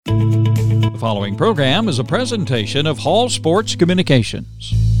following program is a presentation of Hall Sports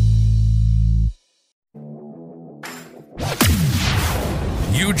Communications.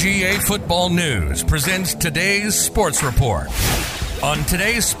 UGA Football News presents today's Sports Report. On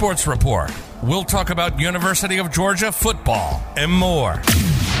today's Sports Report, we'll talk about University of Georgia football and more.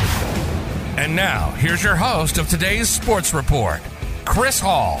 And now, here's your host of today's Sports Report, Chris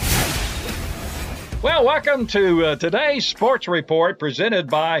Hall. Well, welcome to today's Sports Report presented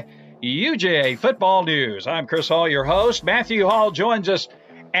by UGA Football News. I'm Chris Hall, your host. Matthew Hall joins us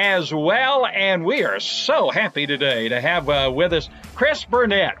as well, and we are so happy today to have with us Chris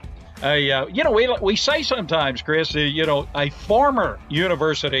Burnett. We say sometimes, Chris, a former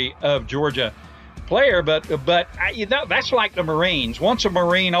University of Georgia player, but that's like the Marines. Once a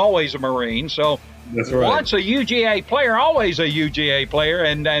Marine, always a Marine. So that's right. Once a UGA player, always a UGA player.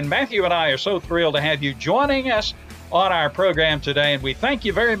 And Matthew and I are so thrilled to have you joining us on our program today, and we thank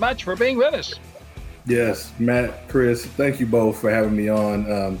you very much for being with us. Yes, Matt, Chris, thank you both for having me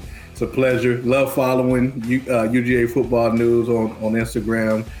on. It's a pleasure. Love following UGA Football News on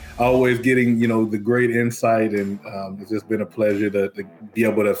Instagram. Always getting, the great insight, and it's just been a pleasure to be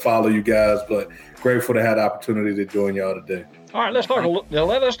able to follow you guys, but grateful to have the opportunity to join y'all today. All right, let's talk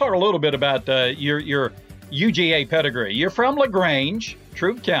a little bit about your UGA pedigree. You're from LaGrange,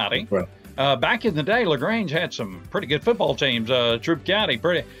 Troup County. Right. Back in the day, LaGrange had some pretty good football teams. Troup County,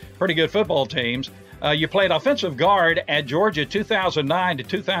 pretty good football teams. You played offensive guard at Georgia 2009 to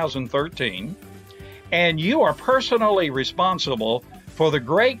 2013, and you are personally responsible for the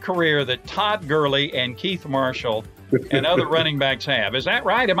great career that Todd Gurley and Keith Marshall and other running backs have. Is that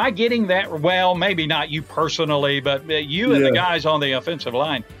right? Am I getting that? Well, maybe not you personally, but you and the guys on the offensive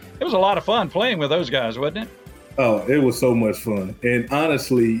line. It was a lot of fun playing with those guys, wasn't it? Oh, it was so much fun. And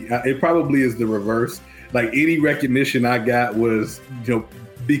honestly, it probably is the reverse. Like, any recognition I got was,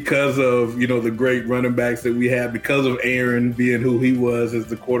 because of, the great running backs that we had, because of Aaron being who he was as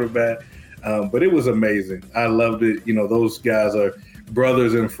the quarterback. But it was amazing. I loved it. Those guys are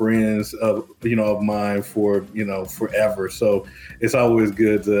brothers and friends of mine for, forever. So it's always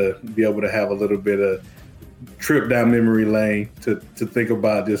good to be able to have a little bit of trip down memory lane to think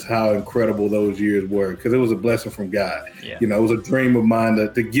about just how incredible those years were, because it was a blessing from God. Yeah. It was a dream of mine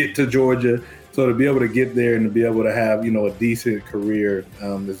to get to Georgia. So to be able to get there and to be able to have, a decent career,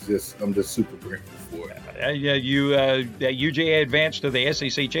 I'm just super grateful for it. UGA advanced to the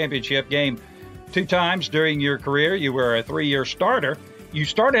SEC championship game 2 times during your career. You were a 3-year starter. You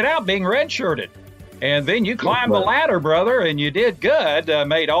started out being redshirted, and then you climbed the ladder, brother, and you did good.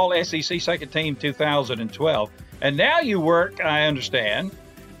 Made all SEC second team 2012. And now you work, I understand,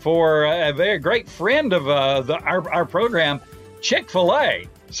 for a very great friend of our program, Chick-fil-A.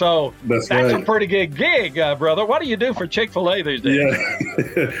 So that's right. A pretty good gig, brother. What do you do for Chick-fil-A these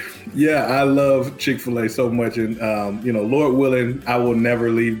days? Yeah, I love Chick-fil-A so much. And, Lord willing, I will never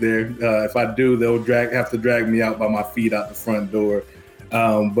leave there. If I do, they'll have to drag me out by my feet out the front door.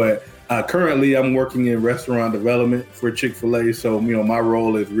 But currently I'm working in restaurant development for Chick-fil-A. So, my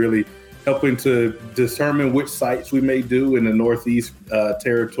role is really helping to determine which sites we may do in the Northeast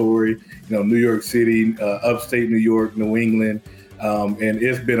territory, New York City, upstate New York, New England. And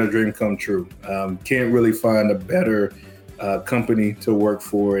it's been a dream come true. Can't really find a better company to work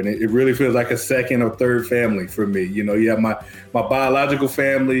for. And it really feels like a second or third family for me. You have my biological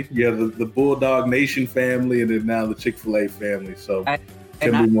family, you have the Bulldog Nation family, and then now the Chick-fil-A family. So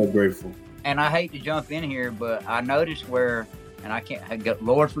couldn't be more grateful. And I hate to jump in here, but I noticed where, and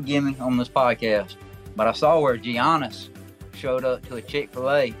Lord forgive me on this podcast, but I saw where Giannis showed up to a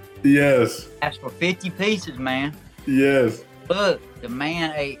Chick-fil-A. Yes. That's for 50 pieces, man. Yes. Look, the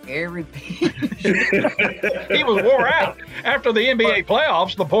man ate every piece. He was wore out. After the NBA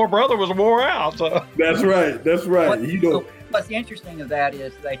playoffs, the poor brother was wore out. So. That's right. What's interesting of that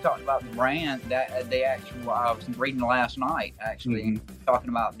is they talked about the brand that I was reading last night, actually, talking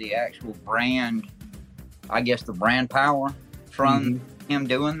about the actual brand, I guess the brand power from him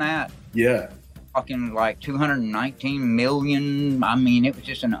doing that. Yeah. Talking like 219 million. I mean, it was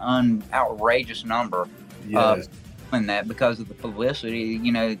just an outrageous number. Yes. In that because of the publicity,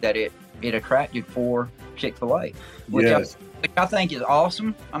 that it attracted for Chick-fil-A, which I think is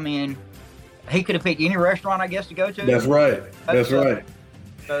awesome. I mean, he could have picked any restaurant, I guess, to go to. That's right.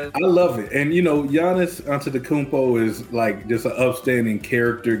 I love it. And, Giannis Antetokounmpo is like just an upstanding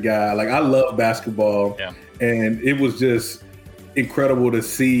character guy. Like, I love basketball. Yeah. And it was just incredible to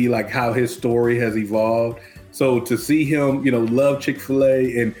see like how his story has evolved. So to see him, love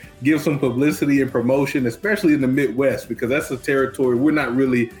Chick-fil-A and give some publicity and promotion, especially in the Midwest, because that's a territory we're not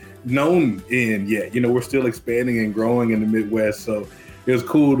really known in yet. We're still expanding and growing in the Midwest. So it was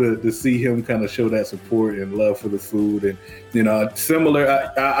cool to see him kind of show that support and love for the food. And, you know, similar,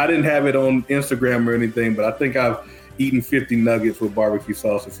 I didn't have it on Instagram or anything, but I think I've eaten 50 nuggets with barbecue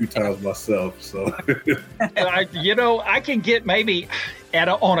sauce a few times myself. So, I can get maybe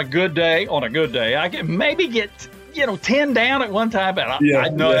on a good day, I can maybe get 10 down at one time, but I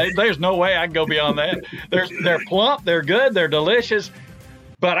know there's no way I can go beyond that. They're plump, they're good, they're delicious,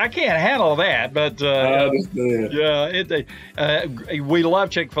 but I can't handle that. But I understand. We love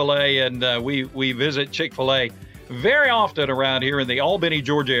Chick-fil-A, and we visit Chick-fil-A very often around here in the Albany,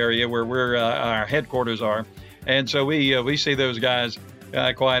 Georgia area, where our headquarters are, and so we see those guys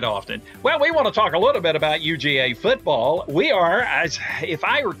quite often. Well, we want to talk a little bit about UGA football. We are, if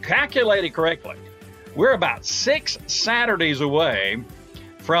I calculated correctly, we're about 6 Saturdays away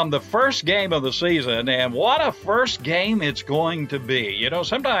from the first game of the season, and what a first game it's going to be.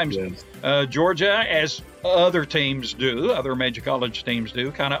 Sometimes Georgia, as other major college teams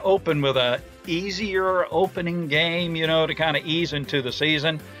do, kind of open with a easier opening game, to kind of ease into the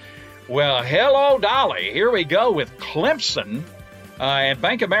season. Well, hello, Dolly. Here we go with Clemson at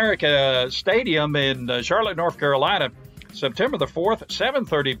Bank America Stadium in Charlotte, North Carolina, September the 4th,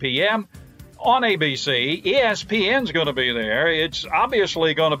 7:30 p.m. on ABC. ESPN's going to be there. It's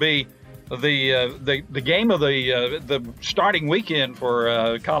obviously going to be the game of the starting weekend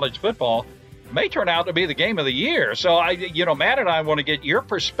for college football. May turn out to be the game of the year. So Matt and I want to get your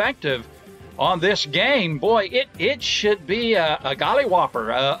perspective on this game. Boy, it should be a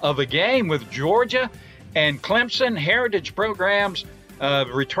gollywhopper of a game with Georgia and Clemson, heritage programs,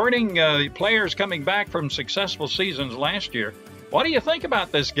 returning players coming back from successful seasons last year. What do you think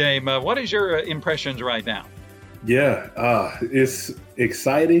about this game? What is your impressions right now? Yeah, it's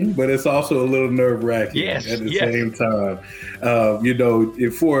exciting, but it's also a little nerve-wracking at the same time.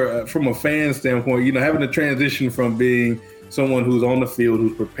 From a fan standpoint, having to transition from being someone who's on the field,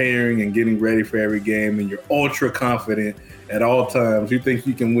 who's preparing and getting ready for every game, and you're ultra confident at all times. You think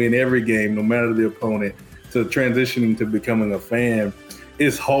you can win every game, no matter the opponent, to transitioning to becoming a fan.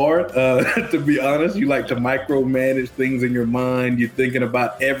 It's hard, to be honest. You like to micromanage things in your mind. You're thinking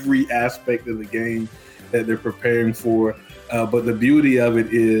about every aspect of the game that they're preparing for. But the beauty of it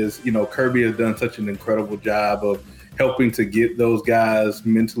is, Kirby has done such an incredible job of helping to get those guys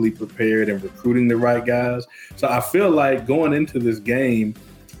mentally prepared and recruiting the right guys. So I feel like going into this game,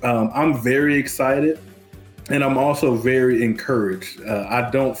 I'm very excited, and I'm also very encouraged. I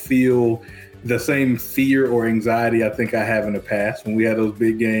don't feel the same fear or anxiety I think I have in the past when we had those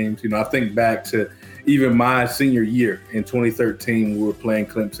big games. I think back to even my senior year in 2013, we were playing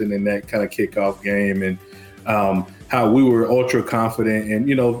Clemson in that kind of kickoff game, and how we were ultra confident.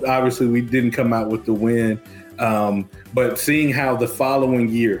 And, obviously we didn't come out with the win. But seeing how the following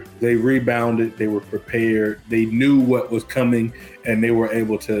year they rebounded, they were prepared, they knew what was coming, and they were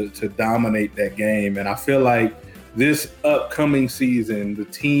able to dominate that game. And I feel like this upcoming season, the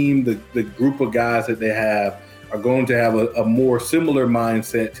team, the group of guys that they have are going to have a more similar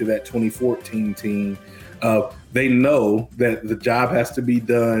mindset to that 2014 team. They know that the job has to be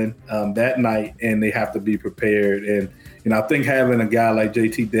done that night, and they have to be prepared. And I think having a guy like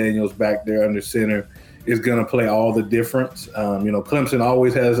JT Daniels back there under center is going to play all the difference. Clemson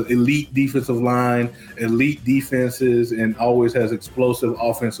always has elite defensive line, elite defenses, and always has explosive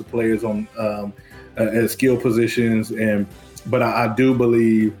offensive players on at skill positions. But I do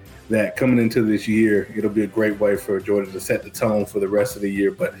believe that coming into this year, it'll be a great way for Georgia to set the tone for the rest of the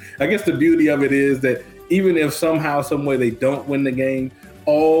year. But I guess the beauty of it is that even if somehow, some way they don't win the game,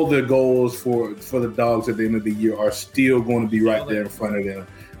 all the goals for the Dogs at the end of the year are still going to be right there in front of them.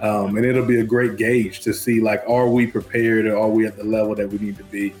 And it'll be a great gauge to see, are we prepared, or are we at the level that we need to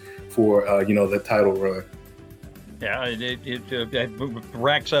be for, the title run? Yeah, it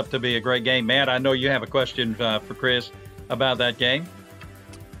racks up to be a great game. Matt, I know you have a question for Chris about that game.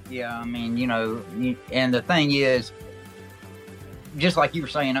 Yeah, and the thing is, just like you were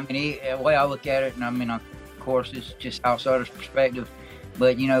saying, the way I look at it, and of course, it's just outsider's perspective,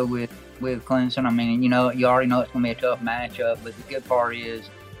 but, with Clemson, you already know it's going to be a tough matchup, but the good part is,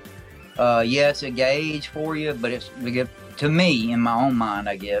 it's a gauge for you, but it's to me, in my own mind,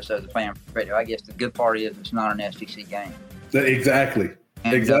 I guess, as a fan perspective, I guess the good part is it's not an SEC game. Exactly.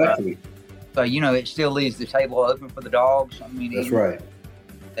 And, exactly. So, it still leaves the table open for the Dogs. That's right.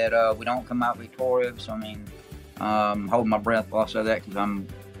 That we don't come out victorious. I'm holding my breath while I say that, because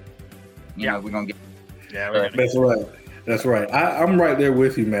we're going to get. Yeah, that's right. That's right. I'm right there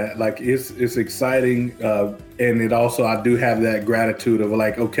with you, Matt. It's exciting, and it also, I do have that gratitude of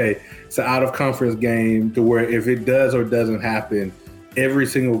okay, it's an out of conference game to where if it does or doesn't happen, every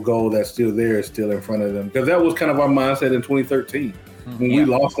single goal that's still there is still in front of them. Because that was kind of our mindset in 2013. When we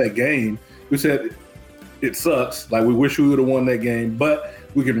lost that game, we said it sucks. Like, we wish we would have won that game, but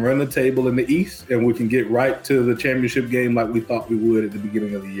we can run the table in the East and we can get right to the championship game like we thought we would at the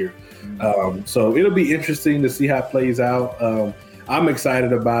beginning of the year. So it'll be interesting to see how it plays out. I'm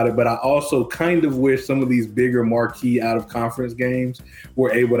excited about it, but I also kind of wish some of these bigger marquee out-of-conference games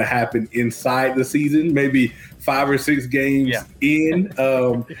were able to happen inside the season, maybe 5 or 6 games in,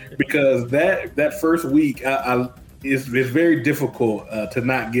 because that first week it's very difficult to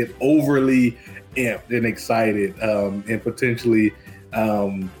not get overly amped and excited and potentially,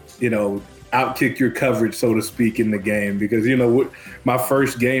 outkick your coverage, so to speak, in the game. Because, my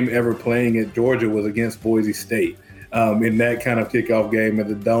first game ever playing at Georgia was against Boise State. In that kind of kickoff game at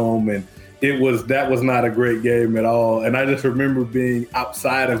the Dome, and that was not a great game at all. And I just remember being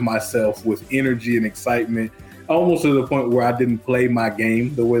outside of myself with energy and excitement, almost to the point where I didn't play my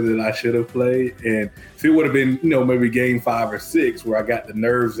game the way that I should have played. And if it would have been, maybe game 5 or 6 where I got the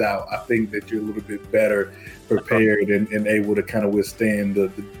nerves out, I think that you're a little bit better prepared and able to kind of withstand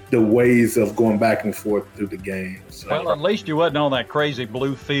the ways of going back and forth through the game. So. Well, at least you wasn't on that crazy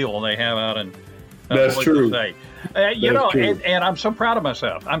blue field they have out in That's true. And I'm so proud of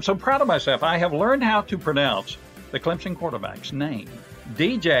myself. I have learned how to pronounce the Clemson quarterback's name,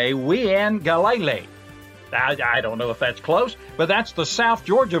 DJ Uiagalelei. I don't know if that's close, but that's the South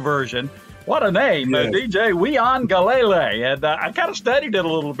Georgia version. What a name, DJ Uiagalelei. And I kind of studied it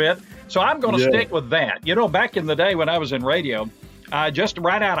a little bit, so I'm going to stick with that. Back in the day when I was in radio, just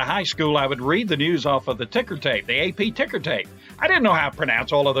right out of high school, I would read the news off of the ticker tape, the AP ticker tape. I didn't know how to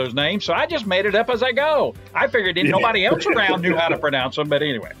pronounce all of those names, so I just made it up as I go. I figured nobody else around knew how to pronounce them, but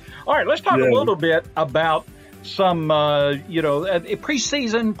anyway. All right, let's talk a little bit about some,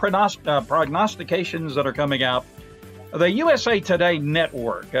 preseason prognostications that are coming out. The USA Today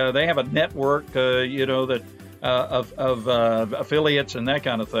network, they have a network, that of affiliates and that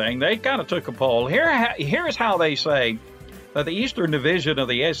kind of thing. They kind of took a poll. Here's how they say that the Eastern Division of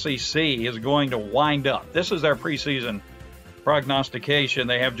the SEC is going to wind up. This is their preseason prognostication.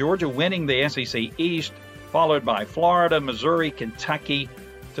 They have Georgia winning the SEC East, followed by Florida, Missouri, Kentucky,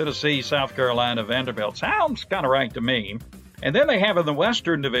 Tennessee, South Carolina, Vanderbilt. Sounds kind of right to me. And then they have in the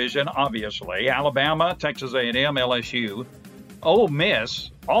Western Division, obviously, Alabama, Texas A&M, LSU, Ole Miss,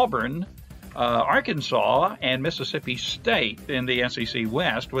 Auburn, Arkansas, and Mississippi State in the SEC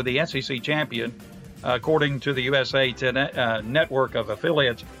West, with the SEC champion, according to the USA network of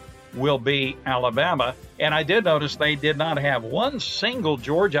affiliates, will be Alabama. And I did notice they did not have one single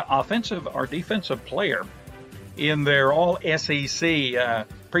Georgia offensive or defensive player in their all-SEC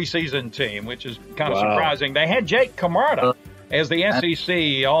preseason team, which is kind of surprising. They had Jake Camarda as the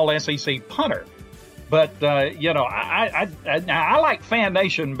SEC all-SEC punter. But, I like Fan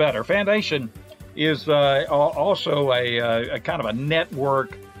Nation better. Fan Nation is also a kind of a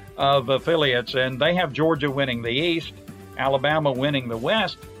network of affiliates, and they have Georgia winning the East, Alabama winning the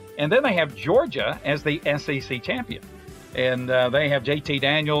West, and then they have Georgia as the SEC champion. And they have JT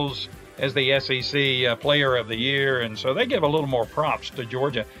Daniels as the SEC Player of the Year, and so they give a little more props to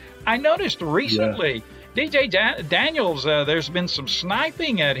Georgia. I noticed recently, DJ Daniels, there's been some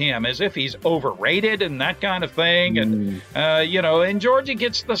sniping at him as if he's overrated and that kind of thing. And, and Georgia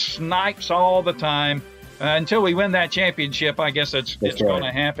gets the snipes all the time. Until we win that championship, I guess it's going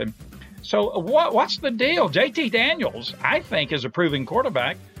to happen. So what's the deal? JT Daniels, I think, is a proven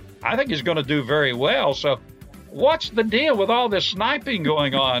quarterback. I think he's going to do very well. So what's the deal with all this sniping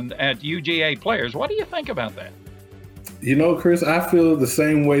going on at UGA players? What do you think about that? Chris, I feel the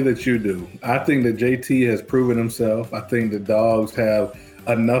same way that you do. I think that JT has proven himself. I think the Dogs have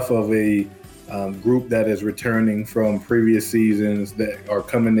enough of a group that is returning from previous seasons that are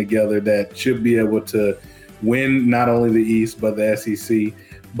coming together that should be able to win not only the East but the SEC.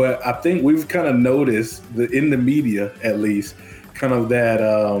 But I think we've kind of noticed in the media, at least, kind of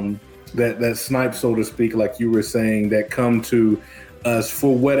that snipe, so to speak, like you were saying, that come to us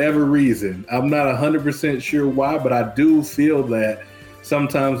for whatever reason. I'm not 100% sure why, but I do feel that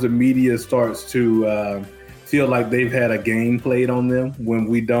sometimes the media starts to feel like they've had a game played on them when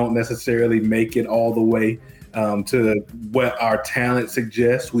we don't necessarily make it all the way to what our talent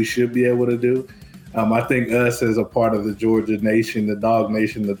suggests we should be able to do. I think us as a part of the Georgia Nation, the Dog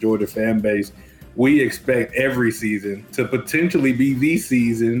Nation, the Georgia fan base, we expect every season to potentially be the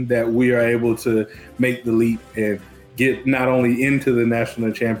season that we are able to make the leap and get not only into the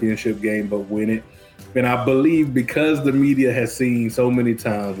national championship game, but win it. And I believe because the media has seen so many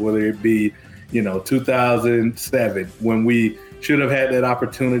times, whether it be, 2007, when we should have had that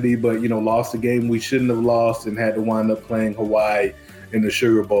opportunity, but, lost the game we shouldn't have lost and had to wind up playing Hawaii in the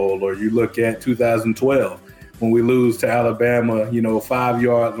Sugar Bowl, or you look at 2012, when we lose to Alabama,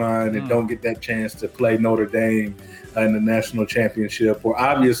 5-yard line and don't get that chance to play Notre Dame in the national championship, or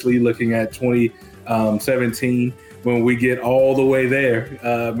obviously looking at 2017 when we get all the way there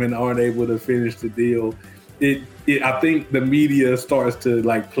and aren't able to finish the deal. I think the media starts to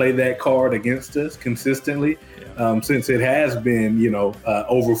play that card against us consistently, since it has been,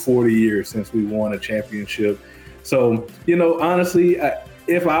 over 40 years since we won a championship. So, honestly,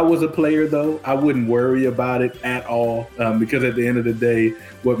 if I was a player, though, I wouldn't worry about it at all, because at the end of the day,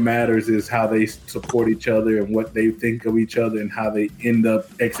 what matters is how they support each other and what they think of each other and how they end up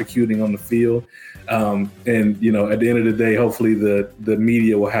executing on the field. And, at the end of the day, hopefully the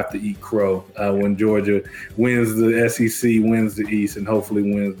media will have to eat crow when Georgia wins the SEC, wins the East, and hopefully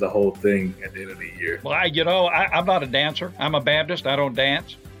wins the whole thing at the end of the year. Well, I'm not a dancer. I'm a Baptist. I don't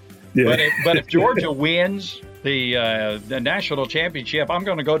dance. Yeah. But if Georgia wins the national championship, I'm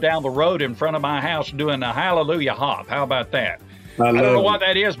going to go down the road in front of my house doing a hallelujah hop. How about that? I don't know what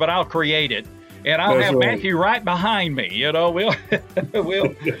that is, but I'll create it. And I'll have Matthew right behind me. We'll.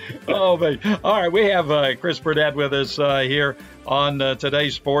 Oh, man. All right, we have Chris Burdett with us here on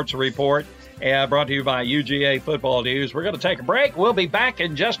today's Sports Report, brought to you by UGA Football News. We're going to take a break. We'll be back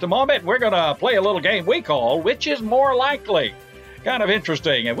in just a moment. We're going to play a little game we call Which is More Likely? Kind of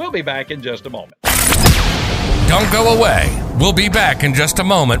interesting, and we'll be back in just a moment. Don't go away. We'll be back in just a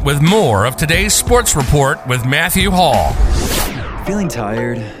moment with more of today's Sports Report with Matthew Hall. Feeling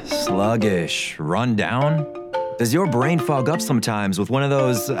tired, sluggish, run down? Does your brain fog up sometimes with one of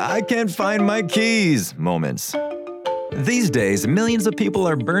those "I can't find my keys" moments? These days, millions of people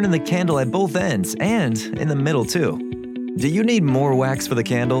are burning the candle at both ends and in the middle too. Do you need more wax for the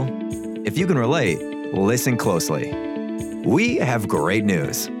candle? If you can relate, listen closely. We have great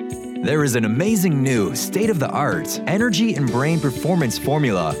news. There is an amazing new state-of-the-art energy and brain performance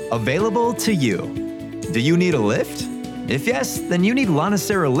formula available to you. Do you need a lift? If yes, then you need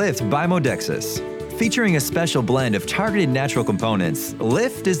Lanacera Lift by Modexus. Featuring a special blend of targeted natural components,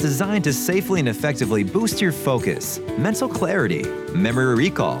 Lift is designed to safely and effectively boost your focus, mental clarity, memory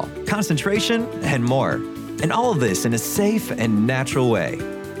recall, concentration, and more. And all of this in a safe and natural way.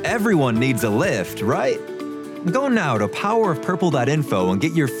 Everyone needs a lift, right? Go now to powerofpurple.info and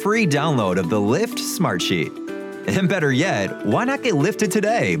get your free download of the Lift Smart Sheet. And better yet, why not get lifted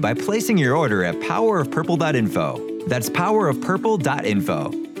today by placing your order at powerofpurple.info. That's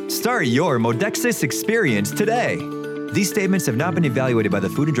powerofpurple.info. Start your Modexus experience today. These statements have not been evaluated by the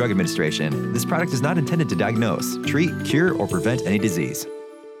Food and Drug Administration. This product is not intended to diagnose, treat, cure, or prevent any disease.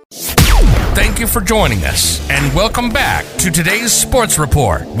 Thank you for joining us, and welcome back to today's Sports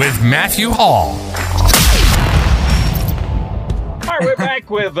Report with Matthew Hall. All right, we're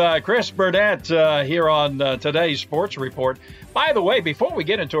back with Chris Burdett here on today's Sports Report. By the way, before we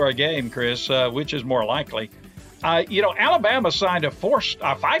get into our game, Chris, which is more likely, Alabama signed a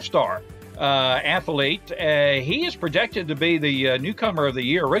 5-star athlete. He is projected to be the newcomer of the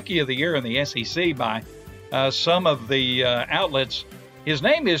year, rookie of the year in the SEC by some of the outlets. His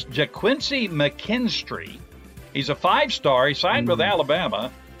name is JaQuincy McKinstry. He's a 5-star. He signed with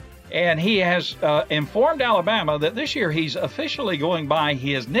Alabama, and he has informed Alabama that this year he's officially going by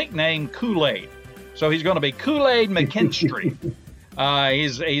his nickname Kool-Aid. So he's going to be Kool-Aid McKinstry.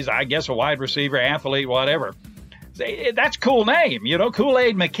 He's, I guess, a wide receiver, athlete, whatever. That's a cool name,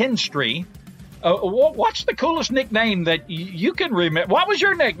 Kool-Aid McKinstry. What's the coolest nickname that you can remember? What was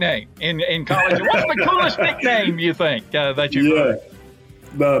your nickname in college? What's the coolest nickname you think that you heard?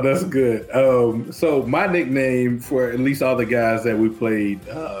 No, that's good. So my nickname for at least all the guys that we played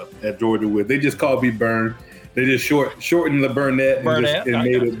at Georgia with, they just called me Burn. They just shortened the Burnett and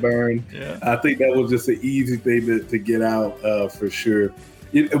made it Burn. Yeah. I think that was just an easy thing to get out for sure.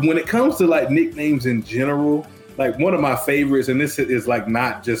 When it comes to nicknames in general, one of my favorites, and this is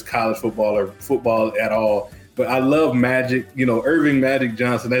not just college football or football at all, but I love Magic. Irving Magic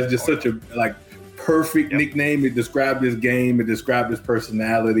Johnson. That's just such a perfect nickname. It described his game. It described his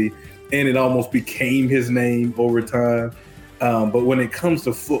personality, and it almost became his name over time. But when it comes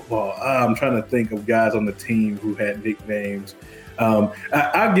to football, I'm trying to think of guys on the team who had nicknames.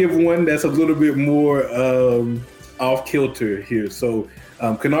 I'll give one that's a little bit more off kilter here. So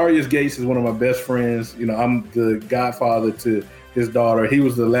Canarius Gates is one of my best friends. I'm the godfather to his daughter. He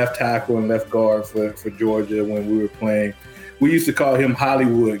was the left tackle and left guard for Georgia when we were playing. We used to call him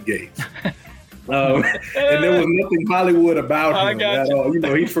Hollywood Gates. And there was nothing Hollywood about him at all.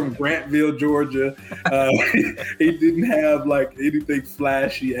 He's from Grantville, Georgia. He didn't have anything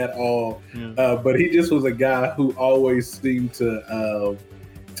flashy at all. But he just was a guy who always seemed to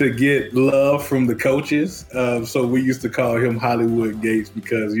to get love from the coaches. So we used to call him Hollywood Gates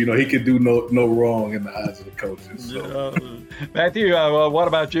because, you know, he could do no wrong in the eyes of the coaches. So. Matthew, what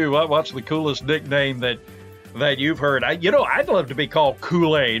about you? What's the coolest nickname that you've heard? I'd love to be called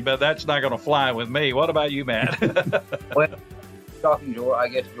Kool-Aid, but that's not going to fly with me. What about you, Matt? Well, talking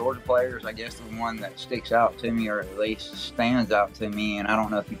Georgia players, I guess the one that sticks out to me, or at least stands out to me, and I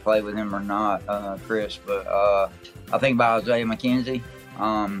don't know if you play with him or not, Chris, but I think about Isaiah McKenzie,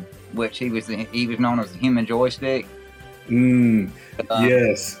 which he was known as the human joystick.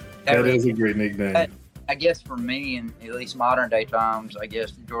 Yes, that is a great nickname. I guess for me, in at least modern day times, I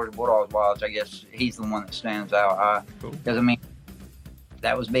guess the Georgia Bulldogs wise, I guess he's the one that stands out. Because I mean,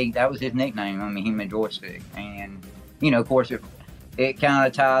 that was big. That was his nickname. I mean, human joystick, and you know, of course, it kind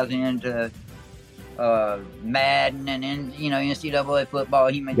of ties into Madden and NCAA football.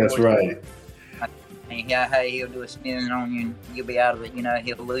 Human joystick. That's right. Hey, he'll do a spin on you, and you'll be out of it. You know,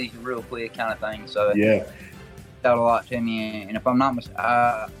 he'll lose you real quick, kind of thing. So yeah, that a lot to me. And if I'm not mistaken,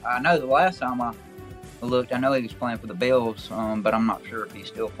 I know the last time I looked, I know he was playing for the Bills, but I'm not sure if he's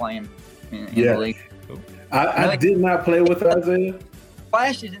still playing in the league. I did not play with Isaiah.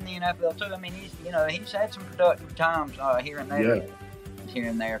 Flashes in the NFL too. I mean, he's had some productive times here and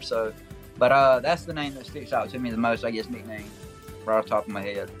there. So, but that's the name that sticks out to me the most. I guess nickname right off the top of my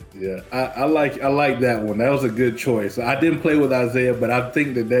head. Yeah, I like that one. That was a good choice. I didn't play with Isaiah, but I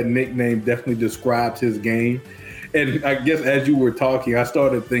think that nickname definitely describes his game. And I guess as you were talking, I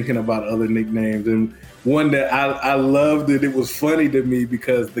started thinking about other nicknames, and one that I loved it was funny to me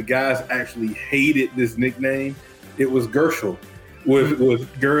because the guys actually hated this nickname. It was Gershel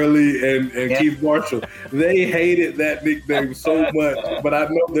with Gurley and Keith Marshall. They hated that nickname so much. But I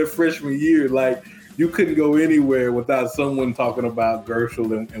know their freshman year, like, you couldn't go anywhere without someone talking about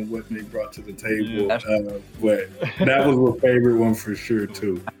Gershel and what they brought to the table. But that was a favorite one for sure,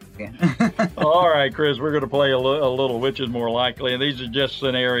 too. All right, Chris, we're going to play a little which is more likely, and these are just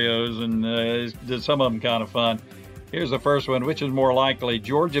scenarios, and some of them kind of fun. Here's the first one. Which is more likely?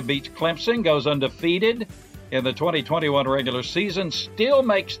 Georgia beats Clemson, goes undefeated in the 2021 regular season, still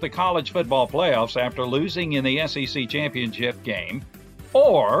makes the college football playoffs after losing in the SEC championship game,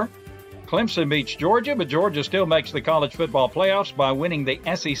 or Clemson beats Georgia, but Georgia still makes the college football playoffs by winning the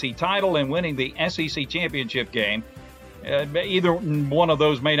SEC title and winning the SEC championship game. Either one of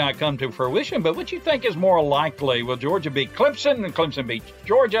those may not come to fruition, but what you think is more likely? Will Georgia beat Clemson and Clemson beat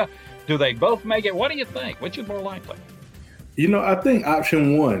Georgia? Do they both make it? What do you think? Which is more likely? You know, I think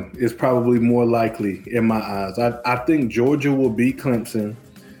option one is probably more likely in my eyes. I think Georgia will beat Clemson,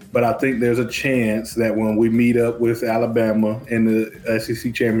 but I think there's a chance that when we meet up with Alabama in the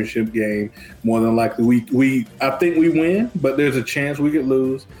SEC championship game, more than likely I think we win, but there's a chance we could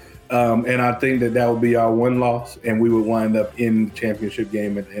lose. And I think that would be our one loss, and we would wind up in the championship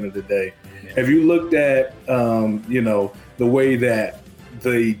game at the end of the day. Yeah. If you looked at, the way that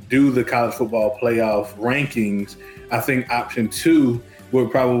they do the college football playoff rankings, I think option two would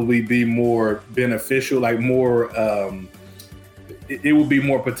probably be more beneficial, like more it would be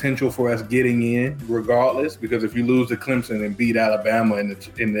more potential for us getting in regardless, because if you lose to Clemson and beat Alabama in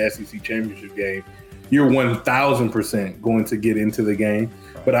the SEC championship game, you're 1,000% going to get into the game.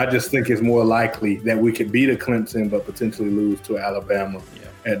 But I just think it's more likely that we could beat a Clemson but potentially lose to Alabama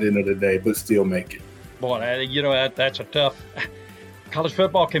at the end of the day, but still make it. Boy, that's a tough – college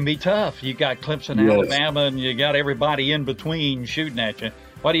football can be tough. You got Clemson, Alabama, and you got everybody in between shooting at you.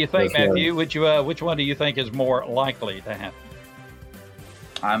 What do you think, That's Matthew? Right. Which one do you think is more likely to happen?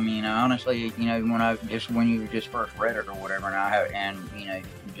 I mean, honestly, when you just first read it or whatever,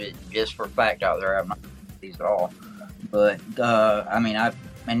 just for fact out there, I've not these at all. But I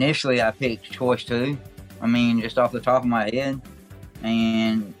picked choice two. I mean, just off the top of my head,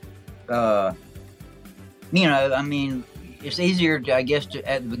 and it's easier, at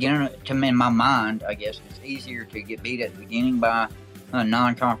the beginning. In my mind, I guess it's easier to get beat at the beginning by a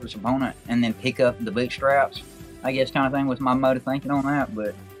non-conference opponent and then pick up the bootstraps. I guess kind of thing was my mode of thinking on that,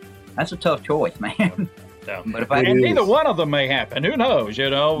 but that's a tough choice, man. So, but neither one of them may happen. Who knows?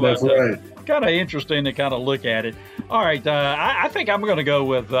 That's right. Kind of interesting to kind of look at it. All right, I think I'm going to go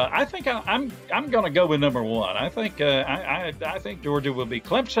with. I'm going to go with number one. I think I think Georgia will beat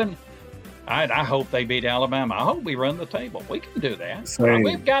Clemson. I hope they beat Alabama. I hope we run the table. We can do that.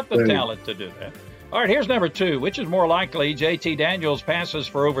 We've got the talent to do that. All right, here's number two. Which is more likely? JT Daniels passes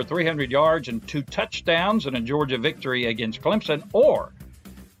for over 300 yards and 2 touchdowns in a Georgia victory against Clemson, or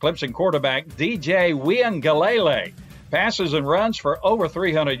Clemson quarterback DJ Uiagalelei passes and runs for over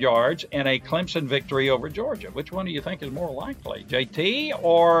 300 yards in a Clemson victory over Georgia. Which one do you think is more likely? JT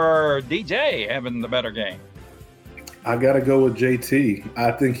or DJ having the better game? I got to go with JT.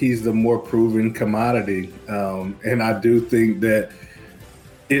 I think he's the more proven commodity. And I do think that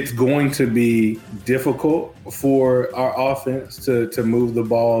it's going to be difficult for our offense to move the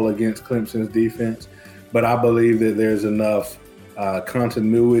ball against Clemson's defense. But I believe that there's enough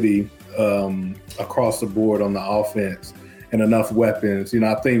continuity across the board on the offense and enough weapons.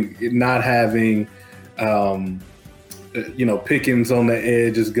 I think not having, Pickens on the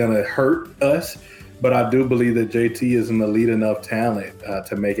edge is going to hurt us. But I do believe that JT is an elite enough talent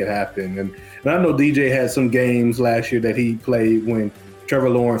to make it happen. And I know DJ had some games last year that he played when Trevor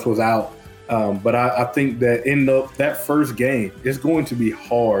Lawrence was out. But I think that in that first game, it's going to be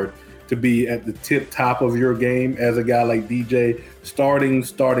hard to be at the top of your game as a guy like DJ starting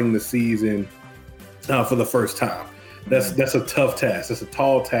the season for the first time. That's a tough task. That's a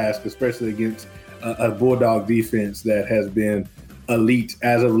tall task, especially against a Bulldog defense that has been elite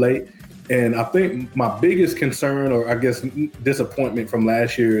as of late. And I think my biggest concern, or I guess disappointment from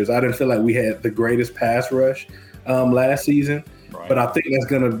last year, is I didn't feel like we had the greatest pass rush last season. Right. But I think that's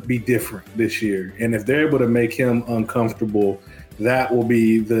going to be different this year. And if they're able to make him uncomfortable, that will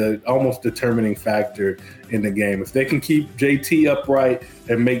be the almost determining factor in the game. If they can keep JT upright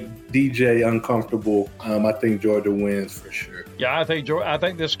and make DJ uncomfortable, I think Georgia wins for sure. Yeah, I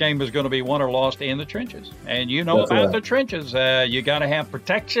think this game is going to be won or lost in the trenches. And the trenches. You got to have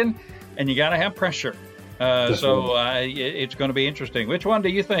protection and you got to have pressure. It's going to be interesting. Which one do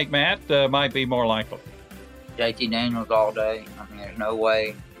you think, Matt, might be more likely? JT Daniels all day. I mean, there's no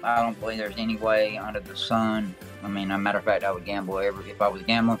way. I don't believe there's any way under the sun. I mean, as a matter of fact, I would gamble if I was a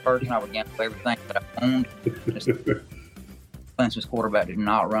gambling person, I would gamble everything that I owned. Clemson's quarterback did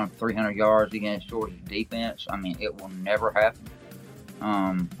not run 300 yards against Georgia's defense. I mean, it will never happen.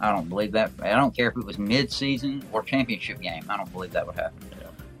 I don't believe that. I don't care if it was mid-season or championship game. I don't believe that would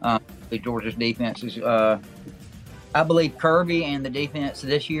happen. Georgia's defense is. I believe Kirby and the defense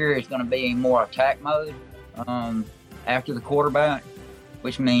this year is going to be in more attack mode after the quarterback,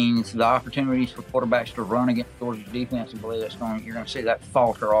 which means the opportunities for quarterbacks to run against Georgia's defense, I believe you're going to see that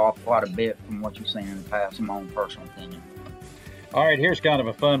falter off quite a bit from what you've seen in the past, in my own personal opinion. All right, here's kind of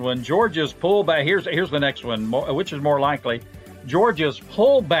a fun one. Georgia's pullback. Here's the next one, which is more likely. Georgia's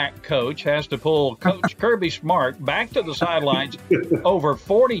pullback coach has to pull Coach Kirby Smart back to the sidelines over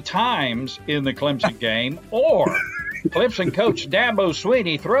 40 times in the Clemson game, or Clemson coach Dabo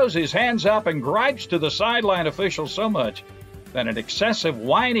Swinney throws his hands up and gripes to the sideline officials so much that an excessive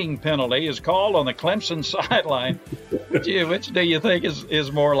whining penalty is called on the Clemson sideline. Which do you think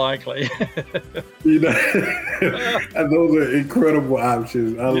is more likely? Those are incredible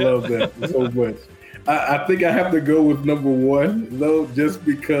options. I love that so much. I think I have to go with number one, though, just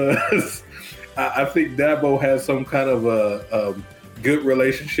because I think Dabo has some kind of a good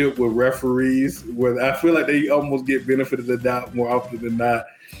relationship with referees, where I feel like they almost get benefit of the doubt more often than not.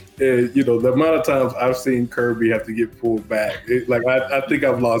 And, the amount of times I've seen Kirby have to get pulled back, I think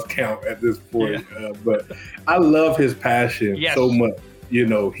I've lost count at this point. Yeah. But I love his passion so much.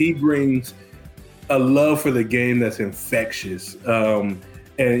 He brings a love for the game that's infectious.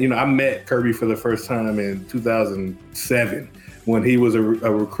 And, I met Kirby for the first time in 2007 when he was a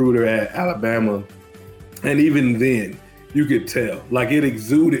recruiter at Alabama. And even then, you could tell, it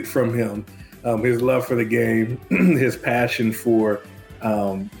exuded from him, his love for the game, his passion for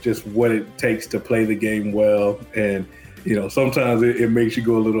just what it takes to play the game well. And, sometimes it makes you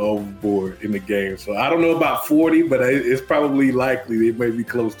go a little overboard in the game. So I don't know about 40, but it's probably likely it may be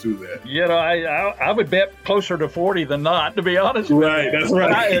close to that. I would bet closer to 40 than not, to be honest. Right, that's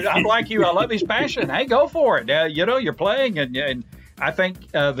right. I'm like you. I love his passion. Hey, go for it. You're playing, and I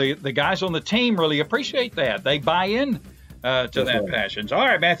think the guys on the team really appreciate that. They buy in to that passion. All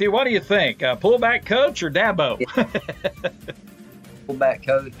right, Matthew, what do you think? Pullback coach or Dabo? Pullback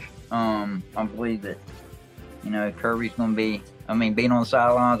coach. I believe that, Kirby's going to be, being on the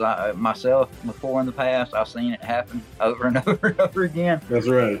sidelines, myself, before in the past, I've seen it happen over and over and over again. That's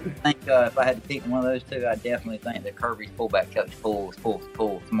right. I think if I had to pick one of those two, I definitely think that Kirby's pullback coach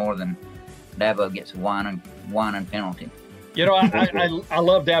pulls more than Dabo gets a whining penalty. I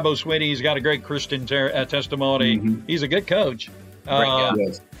love Dabo Swinney. He's got a great Christian testimony. Mm-hmm. He's a good coach.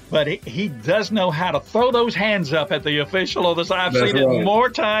 Yes. But he does know how to throw those hands up at the official on the side. I've seen it more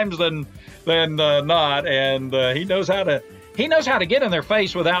times than not, and he knows how to get in their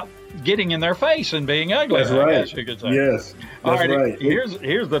face without getting in their face and being ugly. That's right. I guess you could say. Yes. All right.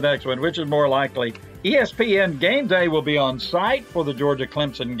 Here's the next one, which is more likely. ESPN Game Day will be on site for the Georgia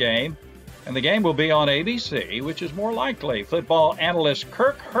Clemson game, and the game will be on ABC, which is more likely. Football analyst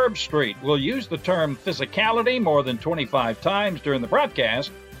Kirk Herbstreit will use the term physicality more than 25 times during the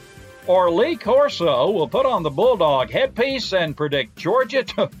broadcast. or Lee Corso will put on the Bulldog headpiece and predict Georgia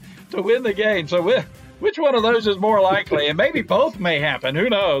to win the game. So which one of those is more likely? And maybe both may happen. Who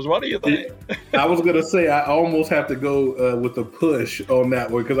knows? What do you think? I was going to say I almost have to go with a push on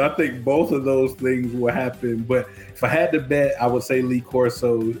that one because I think both of those things will happen. But if I had to bet, I would say Lee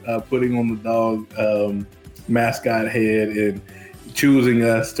Corso putting on the dog mascot head and choosing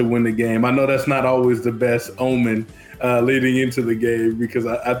us to win the game. I know that's not always the best omen leading into the game because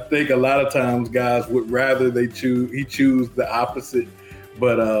I think a lot of times guys would rather he choose the opposite.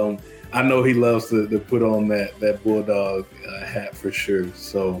 But I know he loves to put on that Bulldog hat for sure.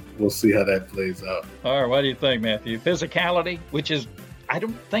 So we'll see how that plays out. All right, what do you think, Matthew? Physicality, which is, I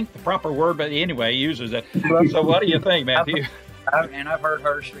don't think the proper word, but anyway, he uses it. So what do you think, Matthew? I've heard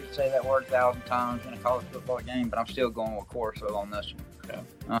Hurstreet say that word 1,000 times in a college football game, but I'm still going with Corso on this one.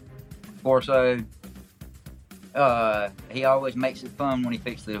 Yeah. Corso, he always makes it fun when he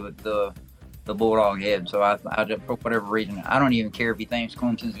picks the Bulldog head. So I just, for whatever reason, I don't even care if he thinks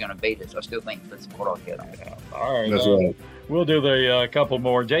Clemson's going to beat us. I still think it's the Bulldog head on it. All right. That's right. We'll do the couple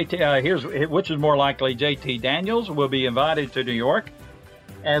more. JT, here's which is more likely: JT Daniels will be invited to New York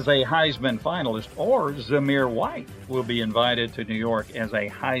as a Heisman finalist, or Zamir White will be invited to New York as a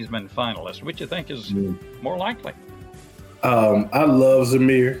Heisman finalist. Which you think is more likely? I love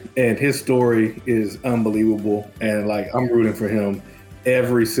Zamir, and his story is unbelievable. And I'm rooting for him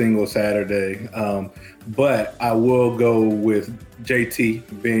every single Saturday. But I will go with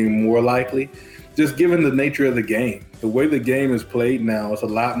JT being more likely, just given the nature of the game. The way the game is played now, it's a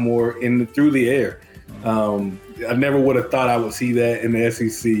lot more through the air. I never would have thought I would see that in the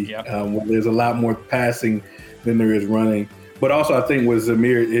SEC, where there's a lot more passing than there is running. But also, I think with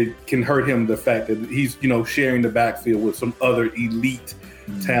Zamir, it can hurt him the fact that he's, sharing the backfield with some other elite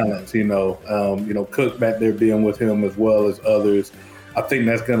talents. Cook back there being with him as well as others. I think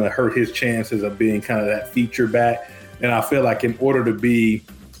that's going to hurt his chances of being kind of that feature back. And I feel like in order to be,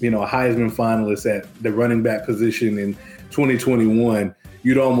 a Heisman finalist at the running back position in 2021,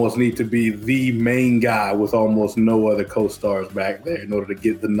 you'd almost need to be the main guy with almost no other co-stars back there in order to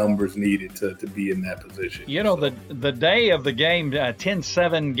get the numbers needed to be in that position. The day of the game,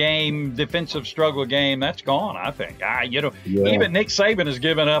 10-7 game, defensive struggle game, that's gone, I think. Even Nick Saban has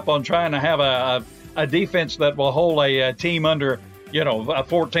given up on trying to have a defense that will hold a team under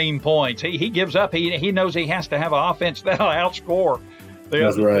 14 points. He gives up. He knows he has to have an offense that'll outscore the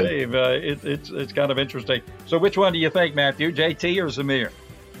other team. It's kind of interesting. So which one do you think, Matthew, JT or Zamir?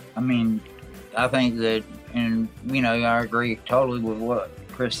 I mean, I think that, and I agree totally with what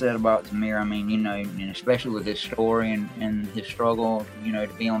Chris said about Zamir. I mean, and especially with his story and his struggle, to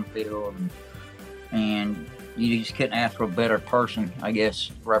be on the field, and you just couldn't ask for a better person, I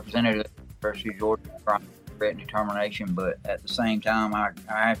guess, representative of the University of Georgia. And determination, but at the same time, I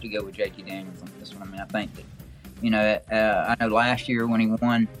have to go with JT Daniels on this one. I mean, I think that, I know last year when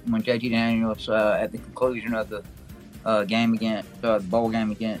JT Daniels, at the conclusion of the game against the bowl game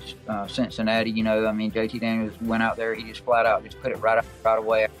against Cincinnati, JT Daniels went out there, he just flat out just put it right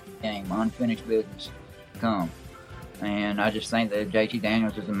away after the game, unfinished business come. And I just think that JT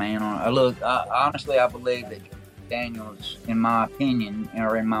Daniels is a man on it. Honestly, I believe that Daniels, in my opinion,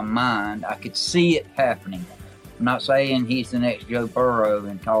 or in my mind, I could see it happening. I'm not saying he's the next Joe Burrow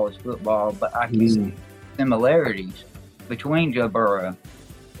in college football, but I can see similarities between Joe Burrow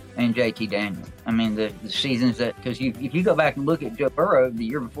and JT Daniels. I mean, the seasons because if you go back and look at Joe Burrow, the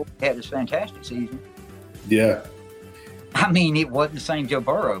year before he had this fantastic season. Yeah. I mean, it wasn't the same Joe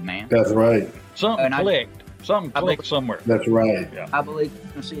Burrow, man. That's right. Something clicked somewhere. That's right. Yeah. I believe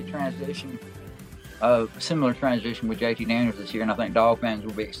we're going to see a transition. A similar transition with JT Daniels this year, and I think Dog fans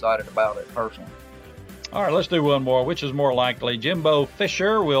will be excited about it personally. All right, let's do one more. Which is more likely? Jimbo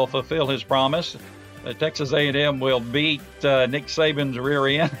Fisher will fulfill his promise. Texas A&M will beat Nick Saban's rear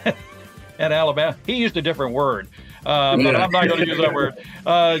end at Alabama. He used a different word, but I'm not going to use that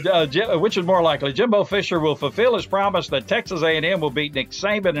word. Which is more likely? Jimbo Fisher will fulfill his promise that Texas A&M will beat Nick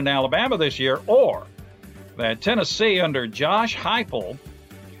Saban in Alabama this year, or that Tennessee under Josh Heupel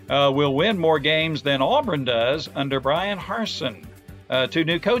will win more games than Auburn does under Brian Harsin. Two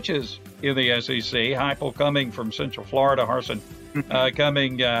new coaches in the SEC, Heupel coming from Central Florida, Harsin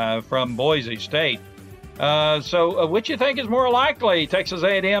coming from Boise State. So which you think is more likely? Texas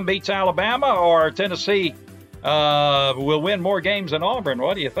A&M beats Alabama, or Tennessee will win more games than Auburn?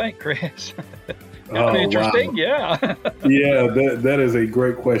 What do you think, Chris? Kind of interesting, wow. Yeah. Yeah, that is a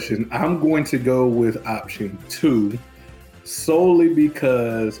great question. I'm going to go with option 2. Solely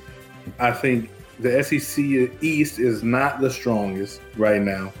because I think the SEC East is not the strongest right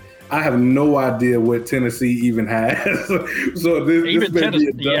now. I have no idea what Tennessee even has. So this may be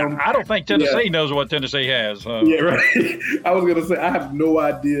a dumb, I don't think Tennessee knows what Tennessee has. Yeah, right. I was gonna say I have no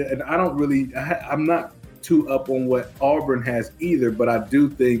idea, and I don't really. I'm not too up on what Auburn has either, but I do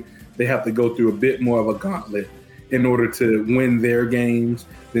think they have to go through a bit more of a gauntlet in order to win their games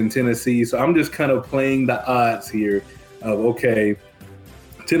than Tennessee. So I'm just kind of playing the odds here of, okay,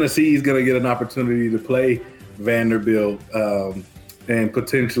 Tennessee is going to get an opportunity to play Vanderbilt and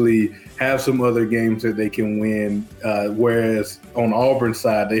potentially have some other games that they can win, whereas on Auburn's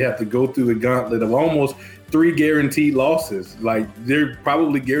side, they have to go through the gauntlet of almost 3 guaranteed losses. Like, they're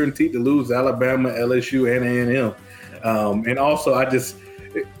probably guaranteed to lose Alabama, LSU, and A&M. And also, I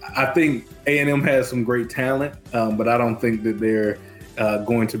think A&M has some great talent, but I don't think that they're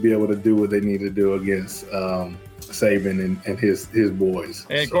going to be able to do what they need to do against Saban and his boys.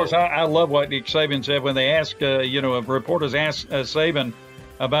 And, of course, I love what Nick Saban said when they asked, if reporters asked Saban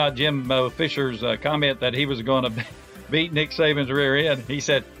about Jim Fisher's comment that he was going to beat Nick Saban's rear end. He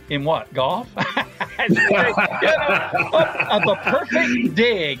said, in what, golf? The perfect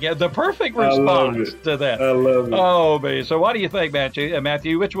dig, the perfect response to that. I love it. Oh, man. So what do you think,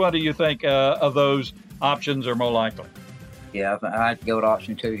 Matthew? Which one do you think of those options are more likely? Yeah, I'd go with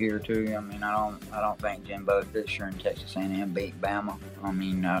option 2 here too. I mean, I don't think Jimbo Fisher and Texas A&M beat Bama. I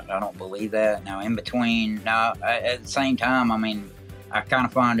mean, I don't believe that. Now, in between, at the same time, I mean, I kind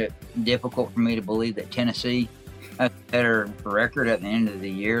of find it difficult for me to believe that Tennessee has a better record at the end of the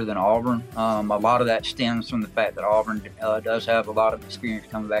year than Auburn. A lot of that stems from the fact that Auburn does have a lot of experience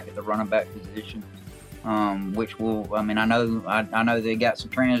coming back at the running back position, which will, I mean, I know they got some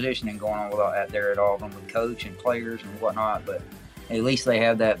transitioning going on out there at Auburn with coach and players and whatnot, but at least they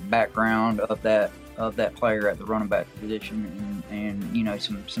have that background of that player at the running back position and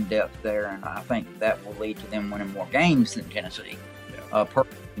some depth there, and I think that will lead to them winning more games than Tennessee.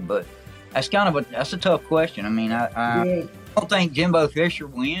 But that's a tough question. I mean, I don't think Jimbo Fisher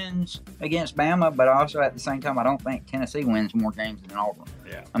wins against Bama, but also at the same time, I don't think Tennessee wins more games than Auburn.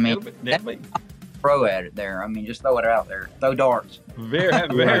 Yeah, I mean, throw at it there. I mean, just throw it out there. Throw darts. Very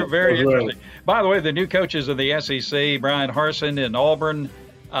interesting. Right. By the way, the new coaches of the SEC, Brian Harsin in Auburn,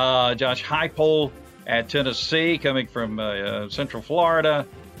 Josh Heupel at Tennessee, coming from Central Florida.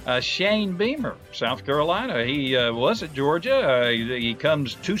 Shane Beamer, South Carolina. He was at Georgia. He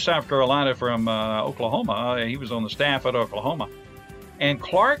comes to South Carolina from Oklahoma. He was on the staff at Oklahoma. And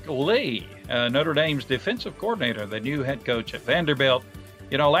Clark Lee, Notre Dame's defensive coordinator, the new head coach at Vanderbilt.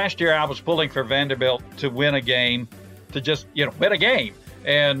 Last year I was pulling for Vanderbilt to win a game, to just, win a game.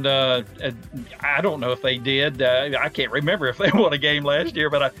 And I don't know if they did. I can't remember if they won a game last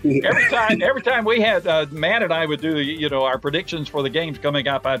year, but every time we had Matt and I would do our predictions for the games coming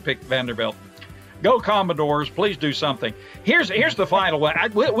up, I'd pick Vanderbilt. Go Commodores! Please do something. Here's the final one.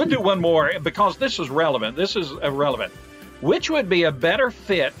 We'll do one more because this is relevant. Which would be a better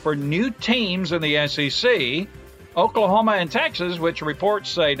fit for new teams in the SEC? Oklahoma and Texas, which reports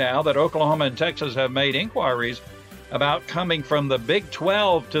say now that Oklahoma and Texas have made inquiries about coming from the Big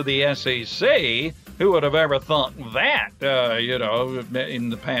 12 to the SEC. Who would have ever thought that, in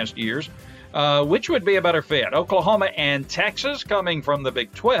the past years? Which would be a better fit, Oklahoma and Texas coming from the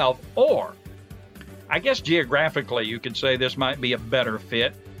Big 12, or I guess geographically you could say this might be a better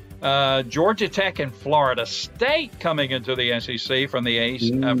fit, Georgia Tech and Florida State coming into the SEC from the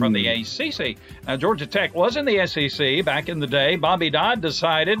ACC. Now, Georgia Tech was in the SEC back in the day. Bobby Dodd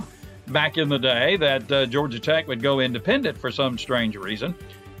decided back in the day that Georgia Tech would go independent for some strange reason,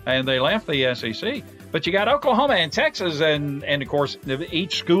 and they left the SEC. But you got Oklahoma and Texas, and of course,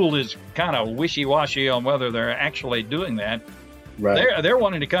 each school is kind of wishy-washy on whether they're actually doing that. Right. They're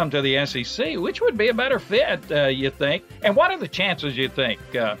wanting to come to the SEC. Which would be a better fit, you think? And what are the chances, you think,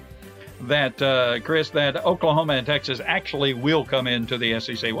 that, Chris, that Oklahoma and Texas actually will come into the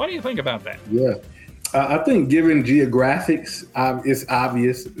SEC? What do you think about that? Yeah. I think given geographics, it's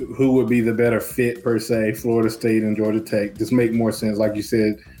obvious who would be the better fit per se, Florida State and Georgia Tech. Just make more sense. Like you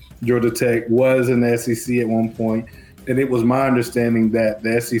said, Georgia Tech was in the SEC at one point, and it was my understanding that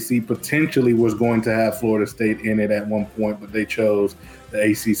the SEC potentially was going to have Florida State in it at one point, but they chose the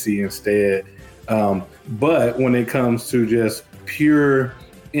ACC instead. But when it comes to just pure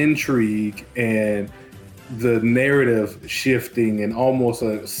intrigue and the narrative shifting and almost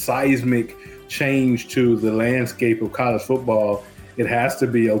a seismic change to the landscape of college football, it has to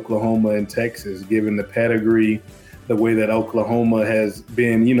be Oklahoma and Texas, given the pedigree, the way that Oklahoma has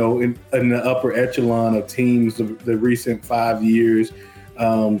been, in the upper echelon of teams the recent 5 years.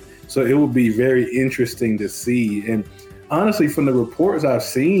 So it will be very interesting to see. And honestly, from the reports I've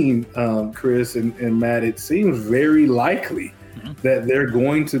seen, Chris and Matt, it seems very likely that they're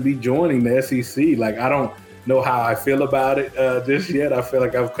going to be joining the SEC. Like, I don't know how I feel about it just yet. I feel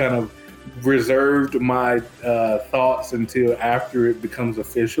like I've kind of reserved my thoughts until after it becomes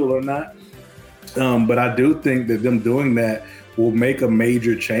official or not. But I do think that them doing that will make a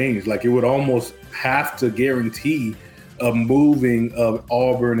major change. Like, it would almost have to guarantee a moving of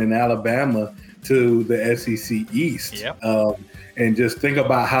Auburn and Alabama to the SEC East. Yep. And just think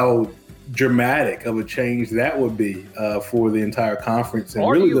about how dramatic of a change that would be for the entire conference and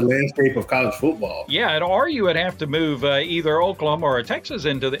really the landscape of college football. Yeah, or you would have to move either Oklahoma or Texas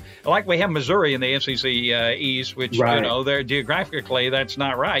into the, like we have Missouri in the SEC East, which, Right. they're geographically, that's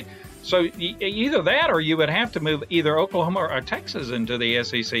not right. So either that or you would have to move either Oklahoma or Texas into the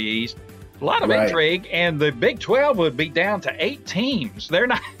SEC East. A lot of Right. intrigue, and the Big 12 would be down to 8 teams. They're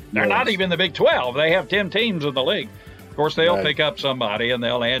not even the Big 12. They have 10 teams in the league. Of course, they'll Right. pick up somebody and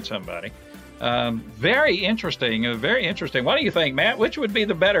they'll add somebody. Very interesting. Very interesting. What do you think, Matt? Which would be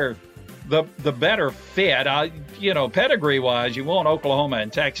the better fit? Pedigree wise, you want Oklahoma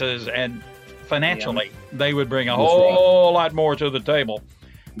and Texas, and financially, they would bring a whole lot more to the table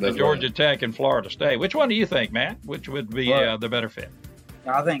than Georgia Tech and Florida State. Which one do you think, Matt? Which would be the better fit?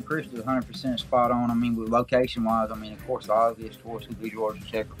 I think Chris is 100% spot on. I mean, with location-wise, of course, the obvious choice would be Georgia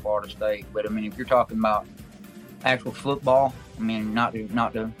Tech or Florida State. But if you're talking about actual football, not to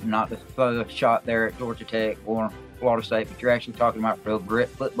throw a shot there at Georgia Tech or Florida State, but you're actually talking about real grit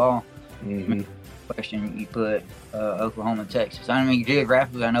football. Mm-hmm. Question, you put Oklahoma and Texas.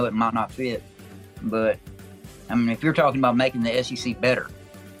 Geographically, I know it might not fit, but if you're talking about making the SEC better,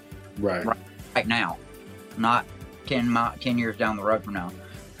 Right now, not 10 years down the road from now.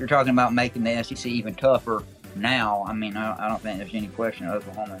 If you're talking about making the SEC even tougher now, I don't think there's any question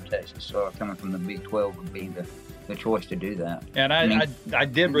Oklahoma and Texas coming from the Big 12 would be the choice to do that. And I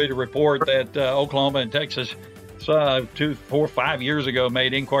did read a report that Oklahoma and Texas 2, 4, 5 years ago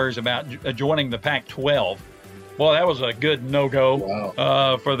made inquiries about joining the Pac-12. Well, that was a good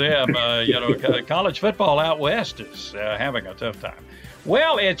no-go for them. College football out west is having a tough time.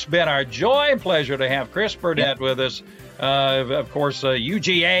 Well, it's been our joy and pleasure to have Chris Burnett with us. Of course,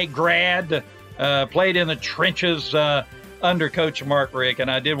 UGA grad, played in the trenches under Coach Mark Richt.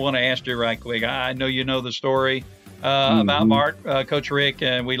 And I did want to ask you right quick. I know you know the story about Coach Richt,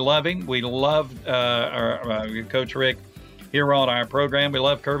 and we love him. We love our Coach Richt here on our program. We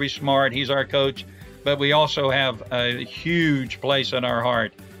love Kirby Smart. He's our coach. But we also have a huge place in our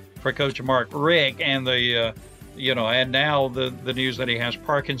heart for Coach Mark Richt and and now the news that he has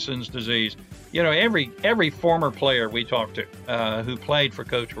Parkinson's disease. Every former player we talked to who played for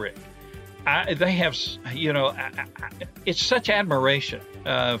Coach Richt, they have, it's such admiration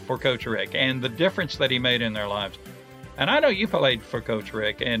for Coach Richt and the difference that he made in their lives. And I know you played for Coach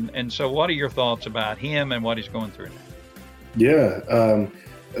Richt, and so what are your thoughts about him and what he's going through now? Yeah,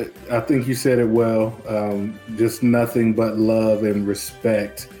 I think you said it well. Just nothing but love and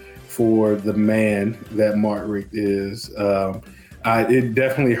respect for the man that Mark Richt is. It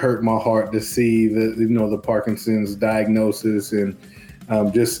definitely hurt my heart to see the Parkinson's diagnosis, and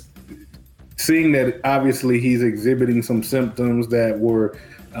just seeing that obviously he's exhibiting some symptoms that were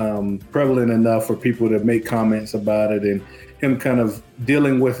prevalent enough for people to make comments about it, and him kind of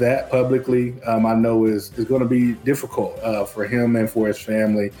dealing with that publicly, I know is going to be difficult for him and for his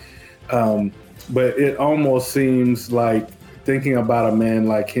family. But it almost seems like, thinking about a man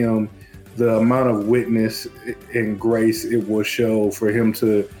like him, the amount of witness and grace it will show for him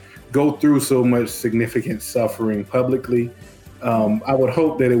to go through so much significant suffering publicly. I would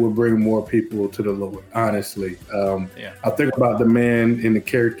hope that it would bring more people to the Lord, honestly. I think about the man and the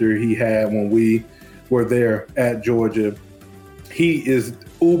character he had when we were there at Georgia. He is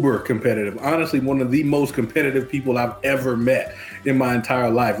uber competitive. Honestly, one of the most competitive people I've ever met in my entire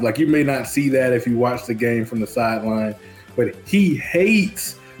life. Like, you may not see that if you watch the game from the sideline, but he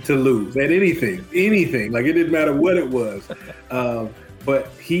hates to lose at anything. Like, it didn't matter what it was. But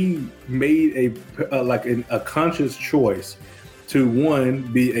he made a conscious choice to,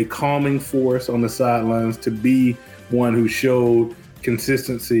 one, be a calming force on the sidelines, to be one who showed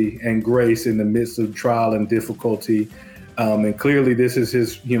consistency and grace in the midst of trial and difficulty. And clearly this is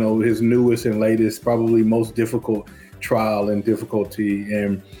his newest and latest, probably most difficult trial and difficulty.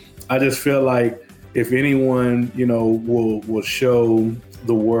 And I just feel like if anyone, will show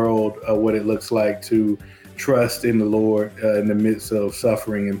the world what it looks like to trust in the Lord in the midst of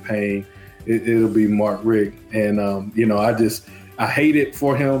suffering and pain, it'll be Mark Richt. And, I hate it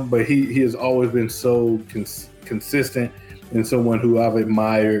for him, but he has always been so consistent and someone who I've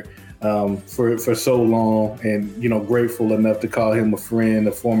admired for so long, and, grateful enough to call him a friend,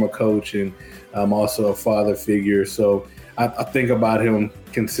 a former coach, and also a father figure. So I think about him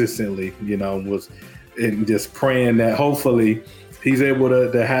consistently, and just praying that hopefully he's able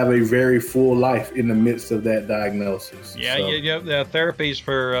to have a very full life in the midst of that diagnosis. Yeah, the therapies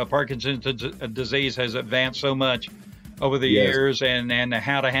for Parkinson's disease has advanced so much over the years, and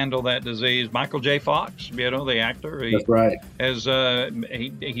how to handle that disease. Michael J. Fox, the actor. That's right.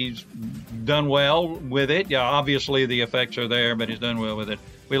 He's done well with it. Yeah, obviously the effects are there, but he's done well with it.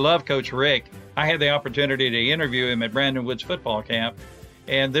 We love Coach Rick. I had the opportunity to interview him at Brandon Woods football camp,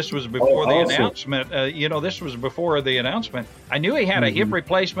 and this was before the announcement. This was before the announcement. I knew he had a hip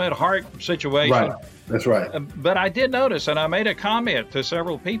replacement, heart situation. Right. That's right. But I did notice, and I made a comment to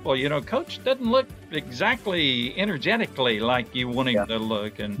several people, Coach doesn't look exactly energetically like you want him to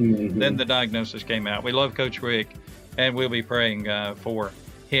look. And then the diagnosis came out. We love Coach Rick, and we'll be praying for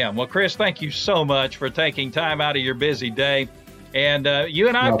him. Well, Chris, thank you so much for taking time out of your busy day. And you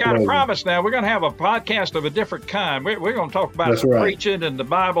and I have got a promise now. We're going to have a podcast of a different kind. We're going to talk about preaching and the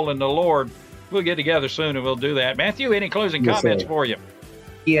Bible and the Lord. We'll get together soon, and we'll do that. Matthew, any closing comments for you?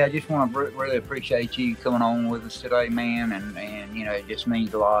 Yeah, I just want to really appreciate you coming on with us today, man. And it just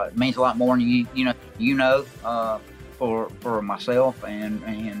means a lot. It means a lot more than for myself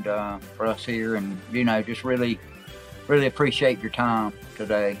and for us here. And, just really appreciate your time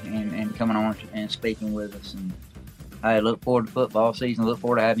today and coming on and speaking with us. And I look forward to football season. Look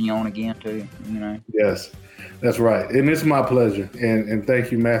forward to having you on again, too, Yes, that's right. And it's my pleasure. And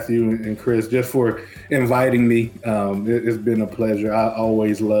thank you, Matthew and Chris, just for inviting me. It's been a pleasure. I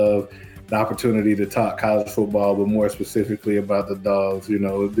always love the opportunity to talk college football, but more specifically about the Dogs.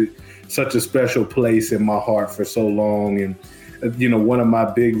 It's been such a special place in my heart for so long. And, one of my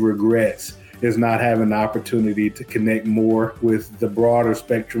big regrets is not having the opportunity to connect more with the broader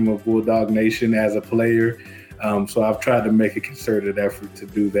spectrum of Bulldog Nation as a player. So I've tried to make a concerted effort to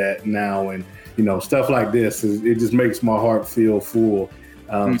do that now. And, stuff like this, it just makes my heart feel full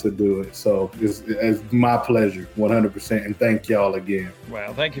to do it. So it's my pleasure, 100%. And thank y'all again.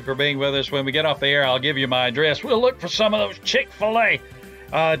 Well, thank you for being with us. When we get off the air, I'll give you my address. We'll look for some of those Chick-fil-A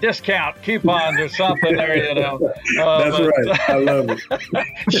discount coupons or something there, That's right. I love it.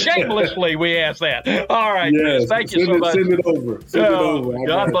 Shamelessly, we ask that. All right, Chris, thank you so much. Send it over.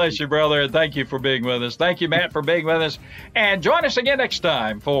 God bless you, brother, and thank you for being with us. Thank you, Matt, for being with us. And join us again next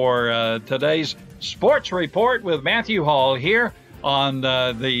time for today's Sports Report with Matthew Hall here on the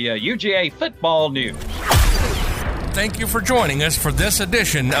UGA Football News. Thank you for joining us for this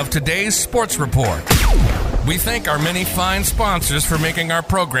edition of today's Sports Report. We thank our many fine sponsors for making our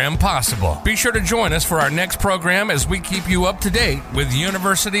program possible. Be sure to join us for our next program as we keep you up to date with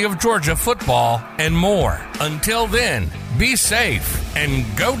University of Georgia football and more. Until then, be safe and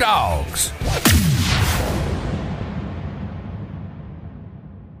go Dogs!